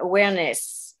gain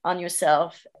awareness on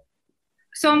yourself?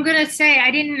 So I'm going to say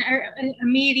I didn't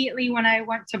immediately when I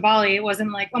went to Bali, it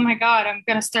wasn't like, oh my God, I'm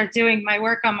going to start doing my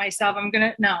work on myself.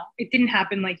 No, it didn't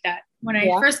happen like that. When I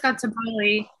first got to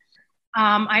Bali,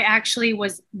 I actually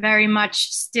was very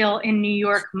much still in New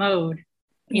York mode.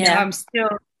 I'm still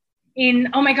in,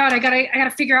 oh my God, I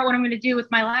gotta figure out what I'm going to do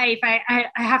with my life. I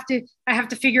have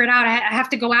to figure it out. I have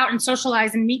to go out and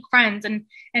socialize and meet friends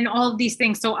and all of these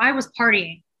things. So I was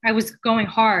partying. I was going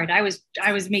hard. I was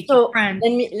making friends.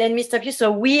 Let me stop you.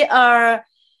 So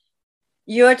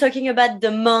you're talking about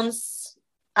the months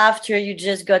after you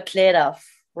just got laid off,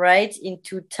 right? In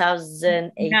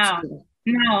 2018.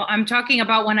 No, I'm talking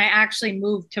about when I actually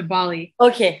moved to Bali.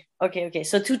 Okay.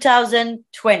 So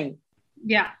 2020.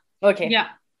 Yeah. Okay. Yeah.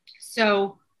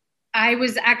 So I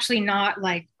was actually not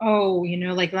like, oh,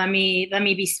 like, let me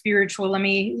be spiritual. Let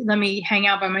me hang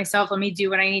out by myself. Let me do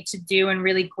what I need to do and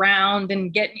really ground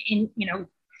and get in,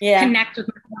 connect with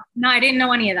myself. No, I didn't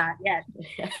know any of that yet.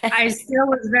 I still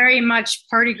was very much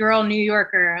party girl, New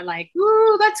Yorker, like,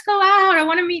 ooh, let's go out. I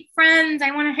want to meet friends.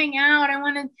 I want to hang out. I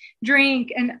want to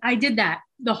drink. And I did that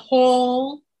the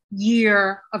whole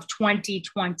year of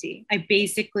 2020. I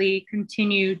basically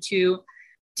continued to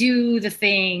do the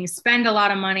things, spend a lot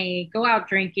of money, go out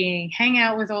drinking, hang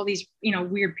out with all these,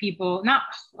 weird people.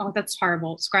 That's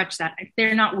horrible. Scratch that.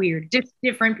 They're not weird, just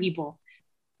different people.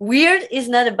 Weird is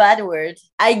not a bad word.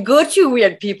 I go to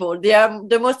weird people. They are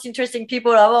the most interesting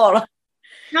people of all.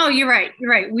 No, you're right.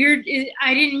 Weird.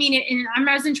 I didn't mean it I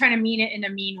wasn't trying to mean it in a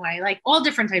mean way. Like all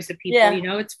different types of people,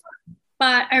 it's fun.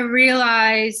 But I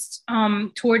realized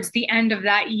towards the end of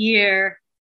that year,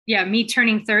 me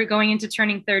going into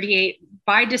turning 38,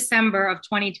 by December of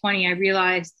 2020, I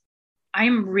realized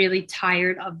I'm really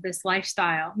tired of this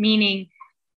lifestyle, meaning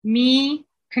me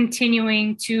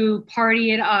continuing to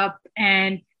party it up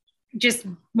and just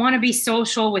want to be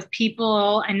social with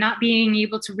people and not being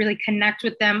able to really connect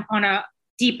with them on a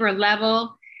deeper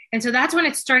level. And so that's when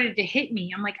it started to hit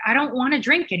me. I'm like, I don't want to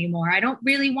drink anymore. I don't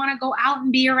really want to go out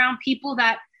and be around people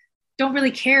that don't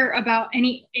really care about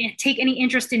take any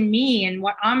interest in me and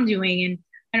what I'm doing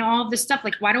and all of this stuff.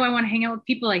 Like, why do I want to hang out with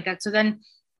people like that? So then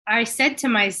I said to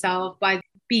myself, by the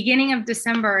beginning of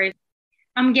December,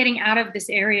 I'm getting out of this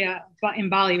area in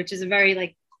Bali, which is a very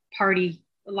like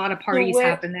a lot of parties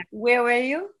happen there. Where were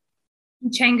you? In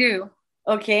Canggu.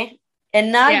 Okay.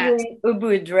 And now you're in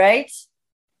Ubud, right?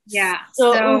 Yeah.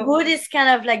 So Ubud is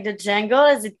kind of like the jungle.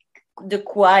 Is it the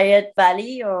quiet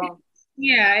valley or?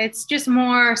 Yeah, it's just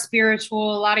more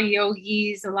spiritual. A lot of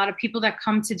yogis, a lot of people that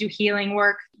come to do healing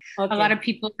work. Okay. A lot of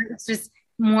people, it's just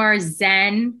more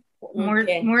Zen, more of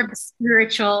the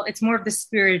spiritual. It's more of the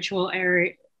spiritual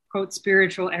area, quote,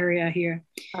 spiritual area here.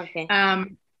 Okay.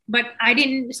 But I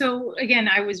didn't. So again,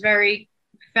 I was very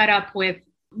fed up with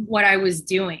what I was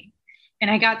doing.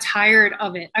 And I got tired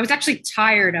of it. I was actually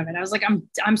tired of it. I was like,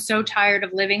 I'm so tired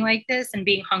of living like this and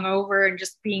being hungover and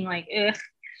just being like, ugh.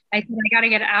 I said, I got to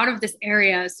get out of this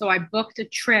area. So I booked a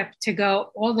trip to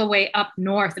go all the way up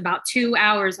north, about 2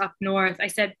 hours up north. I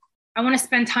said, I want to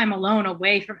spend time alone,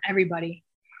 away from everybody.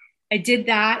 I did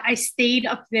that. I stayed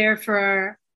up there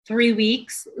for 3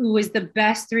 weeks. It was the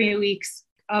best 3 weeks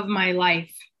of my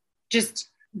life. Just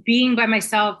being by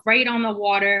myself, right on the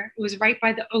water. It was right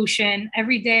by the ocean.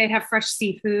 Every day I'd have fresh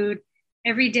seafood.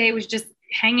 Every day was just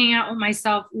hanging out with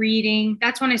myself, reading.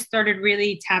 That's when I started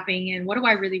really tapping in. What do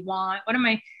I really want? What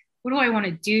do I want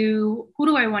to do? Who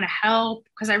do I want to help?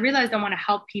 Because I realized I want to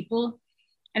help people.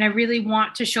 And I really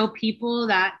want to show people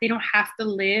that they don't have to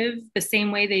live the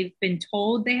same way they've been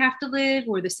told they have to live,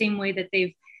 or the same way that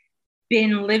they've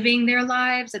been living their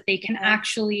lives, that they can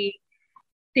actually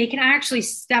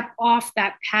step off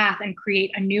that path and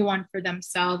create a new one for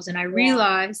themselves. And I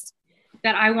realized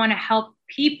that I want to help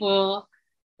people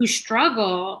who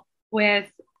struggle with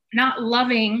not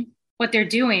loving what they're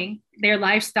doing, their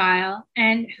lifestyle,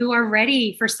 and who are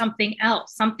ready for something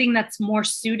else, something that's more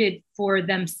suited for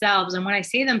themselves. And when I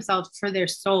say themselves, for their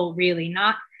soul, really,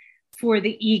 not for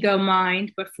the ego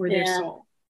mind, but for their soul.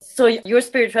 So your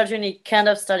spiritual journey kind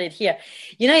of started here.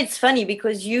 You know, it's funny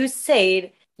because you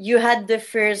said you had the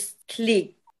first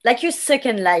click, like your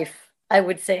second life, I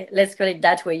would say, let's call it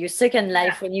that way, your second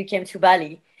life when you came to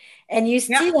Bali. And you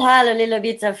still had a little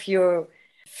bit of your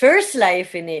first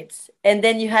life in it. And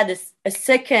then you had a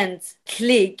second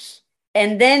click.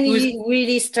 And then you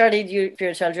really started your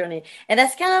spiritual journey. And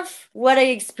that's kind of what I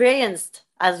experienced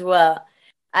as well.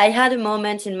 I had a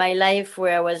moment in my life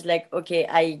where I was like, okay,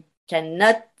 I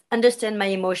cannot understand my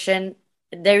emotion.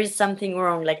 There is something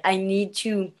wrong. Like I need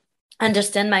to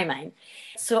understand my mind.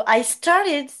 So I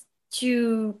started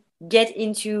to get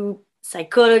into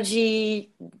psychology,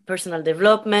 personal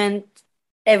development,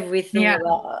 everything.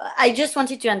 I just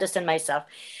wanted to understand myself.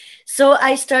 So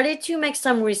I started to make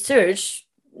some research,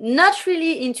 not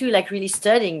really into like really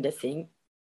studying the thing,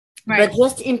 but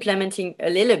just implementing a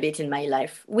little bit in my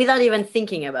life without even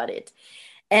thinking about it.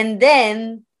 And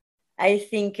then I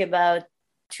think about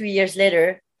 2 years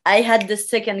later, I had the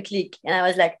second click and I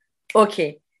was like,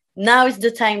 okay, now is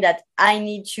the time that I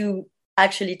need to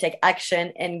actually take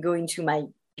action and go into my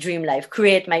dream life,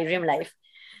 create my dream life.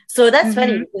 So that's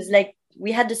funny because like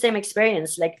we had the same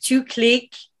experience, like 2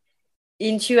 click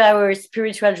into our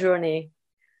spiritual journey.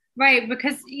 Right,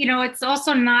 because, you know, it's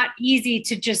also not easy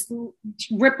to just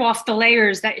rip off the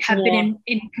layers that have been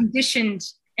conditioned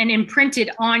and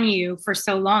imprinted on you for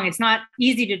so long. It's not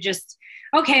easy to just,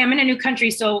 okay, I'm in a new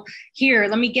country, so here,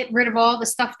 let me get rid of all the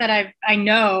stuff that I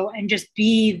know and just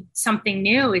be something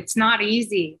new. It's not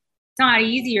easy. It's not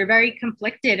easy. You're very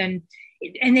conflicted, and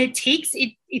it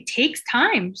takes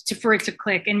time for it to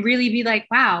click and really be like,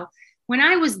 wow, when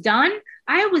I was done.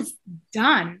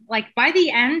 Like by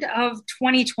the end of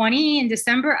 2020 in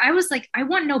December, I was like, I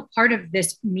want no part of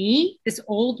this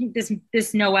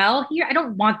this Noel here. I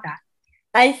don't want that.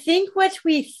 I think what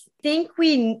we think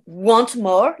we want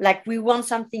more, like we want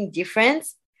something different,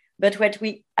 but what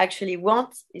we actually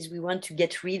want is we want to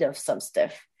get rid of some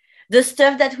stuff. The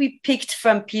stuff that we picked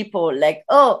from people, like,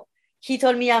 oh, he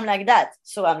told me I'm like that,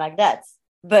 so I'm like that.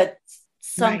 But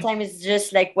sometimes it's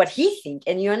just like what he thinks,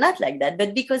 and you're not like that.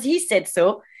 But because he said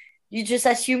so, you just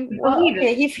assume, well,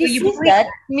 okay, if he says that,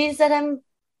 means that I'm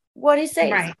what he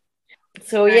says. Right.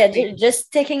 So exactly.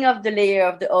 Just taking off the layer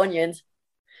of the onions.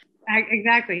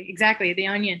 Exactly, the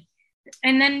onion.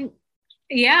 And then,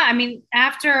 I mean,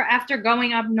 after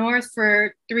going up north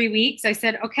for 3 weeks, I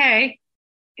said, okay,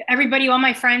 everybody, all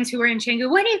my friends who were in Canggu,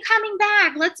 when are you coming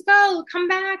back? Let's go, come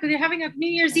back. They're having a New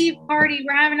Year's Eve party.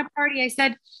 We're having a party. I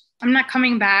said, I'm not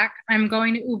coming back. I'm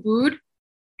going to Ubud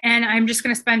and I'm just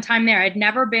going to spend time there. I'd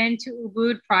never been to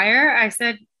Ubud prior. I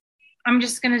said, I'm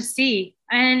just going to see,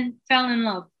 and fell in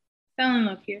love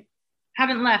here.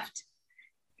 Haven't left.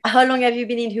 How long have you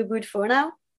been in Ubud for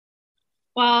now?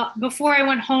 Well, before I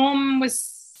went home was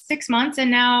 6 months, and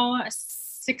now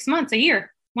 6 months, a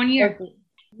year, 1 year. Okay.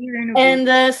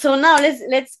 And so now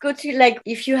let's go to, like,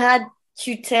 if you had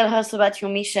to tell us about your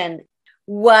mission,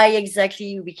 why exactly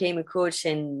you became a coach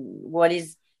and what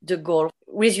is the goal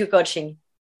with your coaching?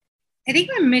 I think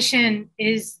my mission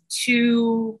is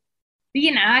to be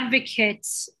an advocate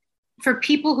for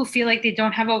people who feel like they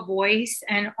don't have a voice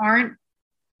and aren't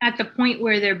at the point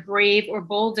where they're brave or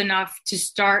bold enough to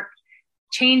start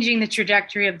changing the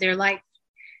trajectory of their life.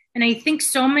 And I think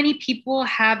so many people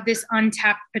have this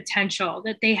untapped potential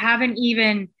that they haven't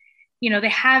even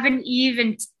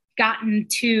gotten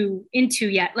into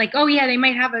yet. Like, oh yeah, they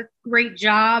might have a great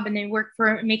job and they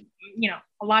make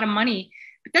a lot of money,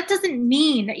 but that doesn't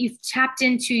mean that you've tapped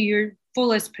into your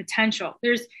fullest potential.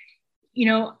 There's,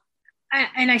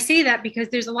 and I say that because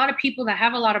there's a lot of people that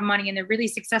have a lot of money and they're really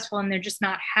successful and they're just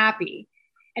not happy.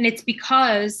 And it's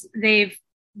because they've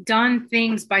done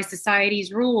things by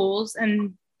society's rules,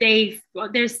 and they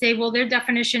say, well, their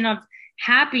definition of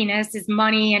happiness is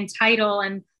money and title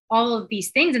and all of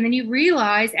these things. And then you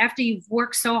realize after you've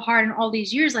worked so hard in all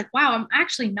these years, like, wow, I'm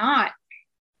actually not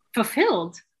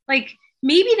fulfilled. Like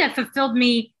maybe that fulfilled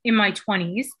me in my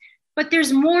 20s, but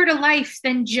there's more to life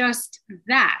than just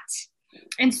that.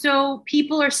 And so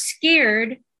people are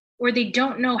scared, or they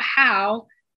don't know how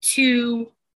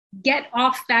to get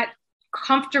off that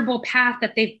comfortable path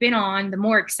that they've been on, the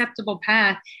more acceptable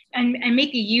path, and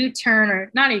make a U-turn,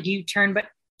 or not a U-turn, but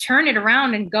turn it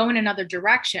around and go in another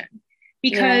direction,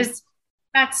 because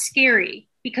that's scary.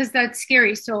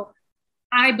 So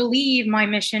I believe my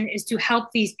mission is to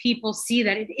help these people see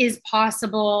that it is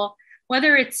possible,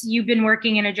 whether it's you've been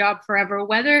working in a job forever,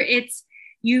 whether it's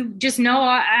you just know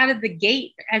out of the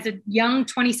gate as a young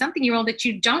 20-something-year-old that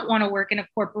you don't want to work in a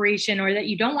corporation, or that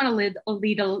you don't want to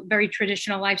lead a very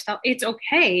traditional lifestyle. It's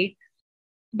okay.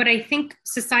 But I think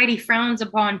society frowns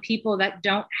upon people that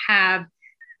don't have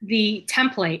the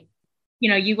template.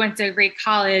 You went to a great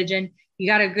college and you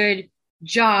got a good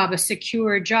job, a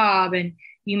secure job, and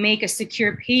you make a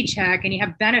secure paycheck and you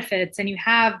have benefits and you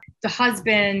have the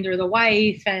husband or the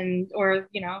wife or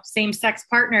same-sex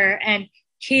partner and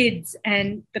kids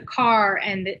and the car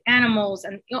and the animals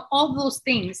and all those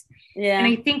things. Yeah. And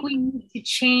I think we need to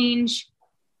change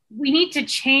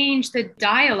the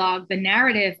dialogue, the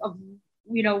narrative of,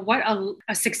 what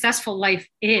a successful life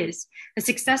is. A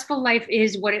successful life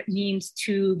is what it means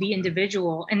to the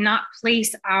individual, and not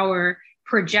place our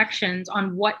projections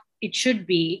on what it should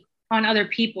be on other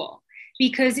people,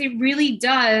 because it really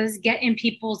does get in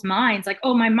people's minds like,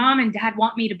 oh, my mom and dad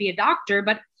want me to be a doctor,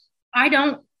 but I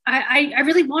don't. I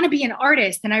really want to be an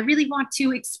artist, and I really want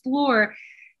to explore,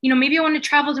 maybe I want to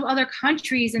travel to other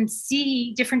countries and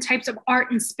see different types of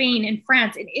art in Spain and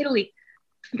France and Italy.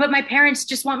 But my parents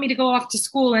just want me to go off to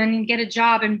school and get a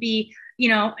job and be,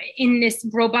 in this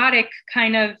robotic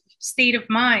kind of state of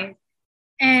mind.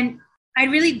 And I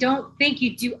really don't think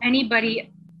you do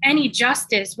anybody any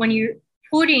justice when you're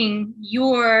putting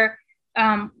your,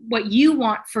 what you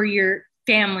want for your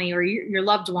family or your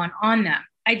loved one on them.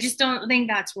 I just don't think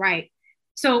that's right.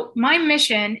 So my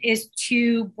mission is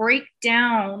to break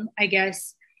down, I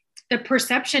guess, the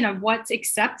perception of what's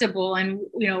acceptable and,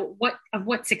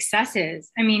 what success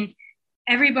is. I mean,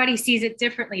 everybody sees it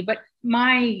differently, but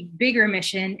my bigger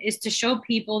mission is to show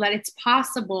people that it's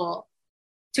possible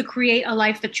to create a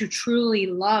life that you truly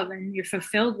love and you're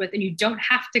fulfilled with, and you don't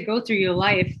have to go through your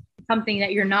life something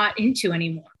that you're not into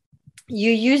anymore.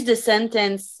 You use the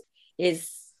sentence is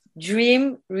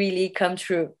dream really come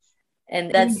true. And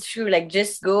that's true. Like,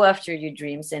 just go after your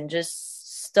dreams and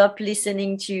just stop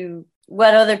listening to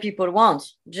what other people want.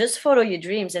 Just follow your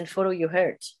dreams and follow your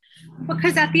heart.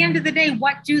 Because at the end of the day,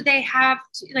 what do they have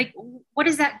what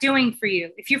is that doing for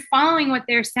you? If you're following what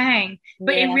they're saying,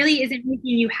 but it really isn't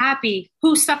making you happy,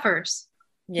 who suffers?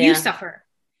 You suffer.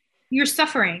 You're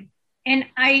suffering. And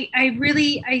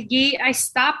I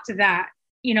stopped that,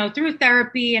 through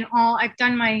therapy and all. I've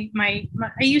done I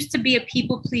used to be a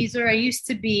people pleaser. I used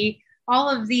to be all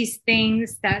of these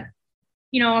things that,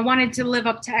 I wanted to live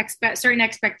up to certain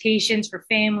expectations for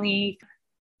family.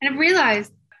 And I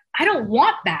realized I don't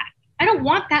want that. I don't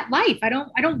want that life. I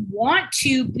don't want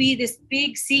to be this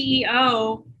big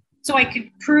CEO so I could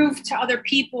prove to other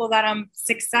people that I'm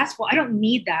successful. I don't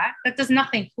need that. That does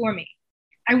nothing for me.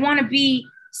 I want to be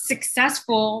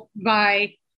successful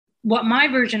by what my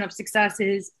version of success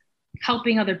is,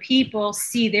 helping other people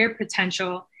see their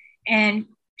potential and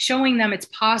showing them it's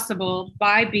possible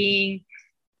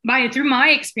through my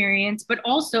experience, but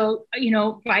also,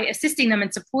 by assisting them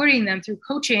and supporting them through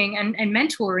coaching and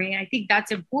mentoring. I think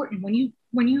that's important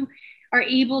when you are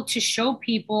able to show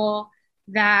people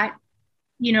that,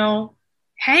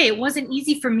 hey, it wasn't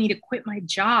easy for me to quit my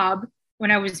job when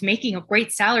I was making a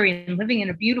great salary and living in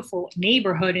a beautiful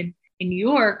neighborhood in New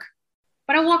York,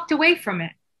 but I walked away from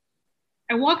it.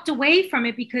 I walked away from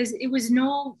it because it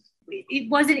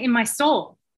wasn't in my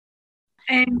soul.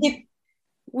 And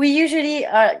we usually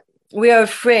we are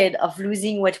afraid of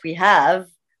losing what we have,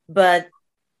 but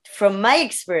from my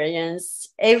experience,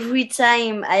 every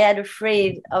time I had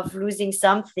afraid of losing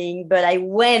something, but I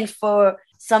went for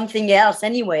something else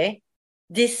anyway,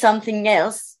 this something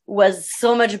else was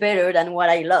so much better than what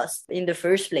I lost in the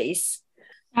first place.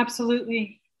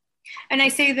 Absolutely. And I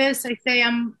say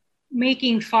I'm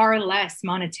making far less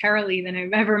monetarily than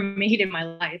I've ever made in my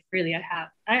life. Really, I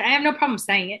have no problem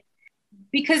saying it,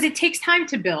 because it takes time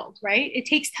to build, right? It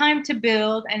takes time to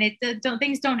build, and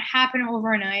things don't happen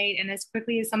overnight and as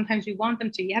quickly as sometimes we want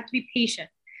them to. You have to be patient.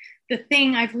 The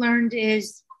thing I've learned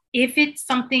is, if it's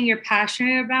something you're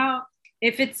passionate about,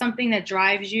 if it's something that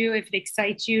drives you, if it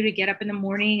excites you to get up in the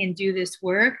morning and do this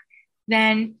work,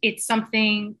 then it's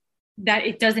something that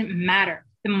it doesn't matter.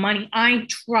 The money, I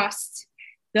trust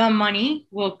the money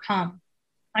will come.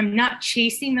 I'm not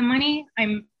chasing the money.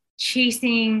 I'm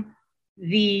chasing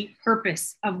the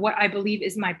purpose of what I believe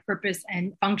is my purpose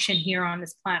and function here on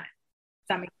this planet. Does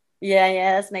that make sense?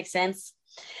 Yeah, that makes sense.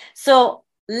 So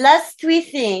last three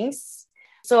things.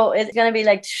 So it's going to be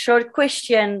like short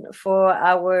question for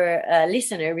our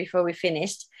listener before we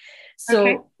finished. So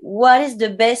okay. What is the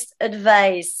best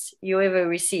advice you ever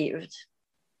received?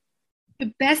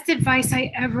 The best advice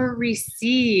I ever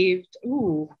received?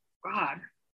 Ooh, God.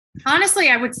 Honestly,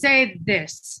 I would say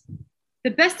this.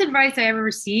 The best advice I ever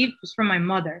received was from my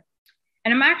mother.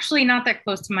 And I'm actually not that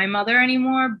close to my mother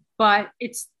anymore, but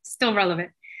it's still relevant.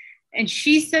 And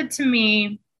she said to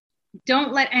me,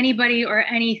 don't let anybody or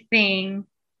anything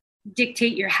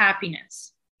dictate your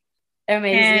happiness.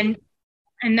 Amazing.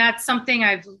 And that's something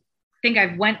I think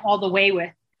I've went all the way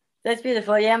with. That's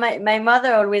beautiful. Yeah, my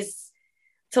mother always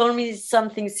told me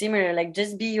something similar, like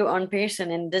just be your own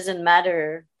person, and it doesn't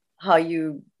matter how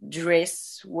you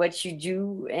dress, what you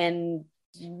do, and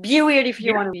be weird if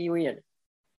you want to be weird.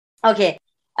 Okay.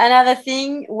 Another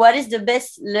thing, what is the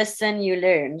best lesson you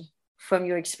learned from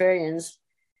your experience?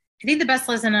 I think the best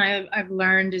lesson I've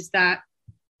learned is that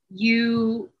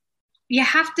you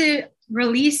have to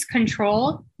release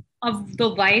control of the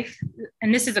life.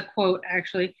 And this is a quote,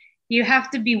 actually. You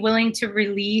have to be willing to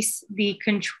release the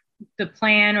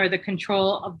plan or the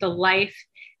control of the life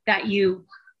that you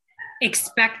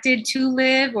expected to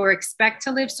live or expect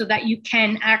to live, so that you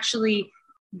can actually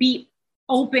be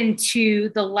open to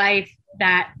the life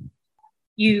that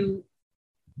you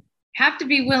have to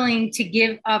be willing to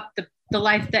give up the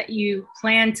life that you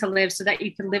plan to live, so that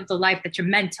you can live the life that you're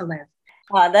meant to live.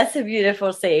 Wow, that's a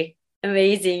beautiful say.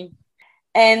 Amazing.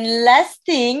 And last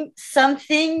thing,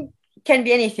 something can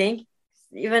be anything,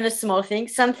 even a small thing,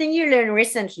 something you learned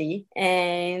recently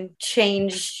and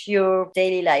changed your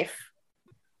daily life.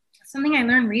 Something I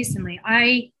learned recently.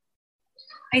 I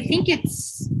think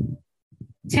it's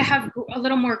to have a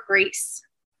little more grace,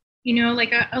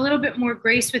 like a little bit more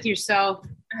grace with yourself.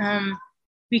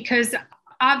 Because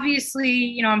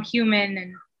obviously, I'm human,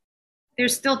 and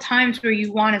there's still times where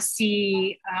you want to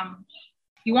see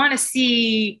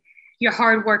your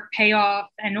hard work pay off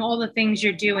and all the things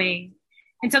you're doing.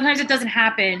 And sometimes it doesn't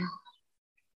happen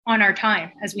on our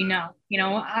time, as we know,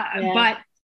 but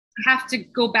I have to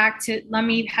go back to, let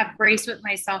me have grace with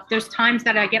myself. There's times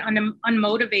that I get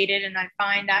unmotivated, and I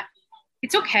find that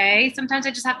it's okay. Sometimes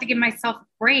I just have to give myself a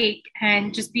break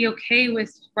and just be okay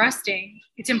with resting.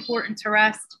 It's important to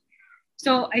rest.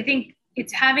 So I think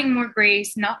it's having more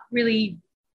grace, not really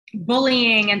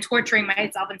bullying and torturing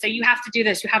myself and say, you have to do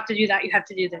this, you have to do that, you have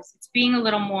to do this. It's being a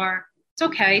little more, it's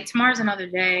okay. Tomorrow's another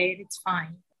day. It's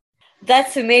fine.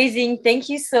 That's amazing. Thank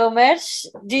you so much.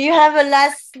 Do you have a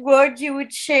last word you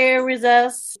would share with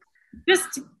us?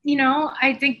 Just,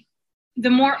 I think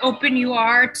the more open you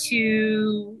are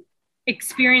to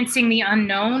experiencing the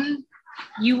unknown,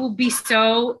 you will be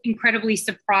so incredibly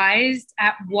surprised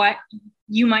at what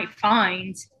you might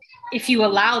find if you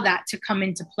allow that to come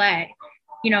into play.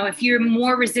 If you're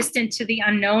more resistant to the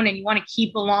unknown and you want to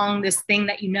keep along this thing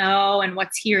that and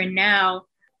what's here and now,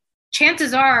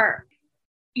 chances are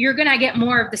you're going to get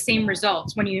more of the same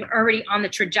results when you're already on the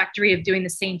trajectory of doing the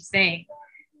same thing.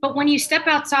 But when you step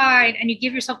outside and you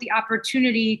give yourself the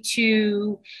opportunity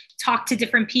to talk to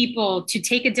different people, to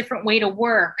take a different way to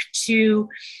work, to,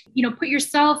 put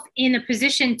yourself in a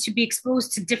position to be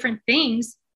exposed to different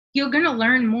things, you're going to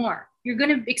learn more. You're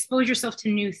going to expose yourself to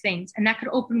new things, and that could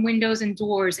open windows and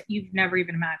doors that you've never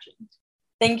even imagined.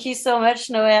 Thank you so much,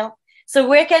 Noelle. So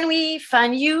where can we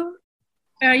find you?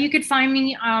 You could find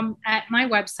me at my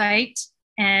website.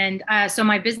 And so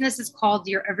my business is called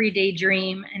Your Everyday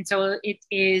Dream. And so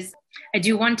I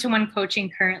do one-to-one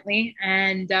coaching currently.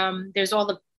 And there's all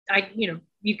the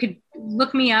you could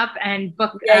look me up and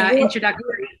book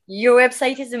introductory. Your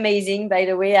website is amazing, by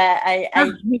the way.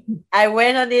 I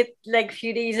went on it like a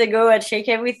few days ago and check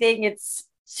everything. It's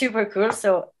super cool.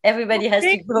 So everybody has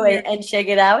to go and check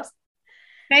it out.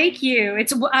 Thank you.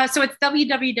 It's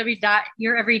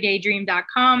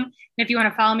www.youreverydaydream.com. And if you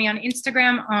want to follow me on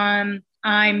Instagram,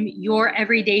 I'm Your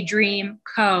Everyday Dream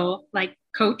Co, like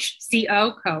Coach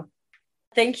Co.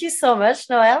 Thank you so much,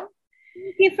 Noelle.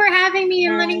 Thank you for having me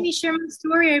and letting me share my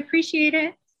story. I appreciate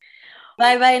it.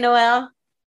 Bye, Noelle.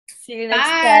 See you next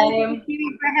time. Thank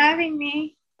you for having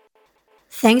me.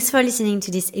 Thanks for listening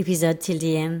to this episode till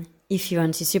the end. If you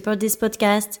want to support this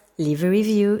podcast, leave a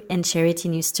review and share it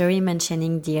in your story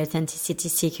mentioning the Authenticity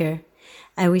Seeker.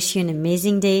 I wish you an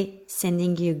amazing day,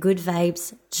 sending you good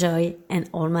vibes, joy, and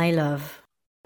all my love.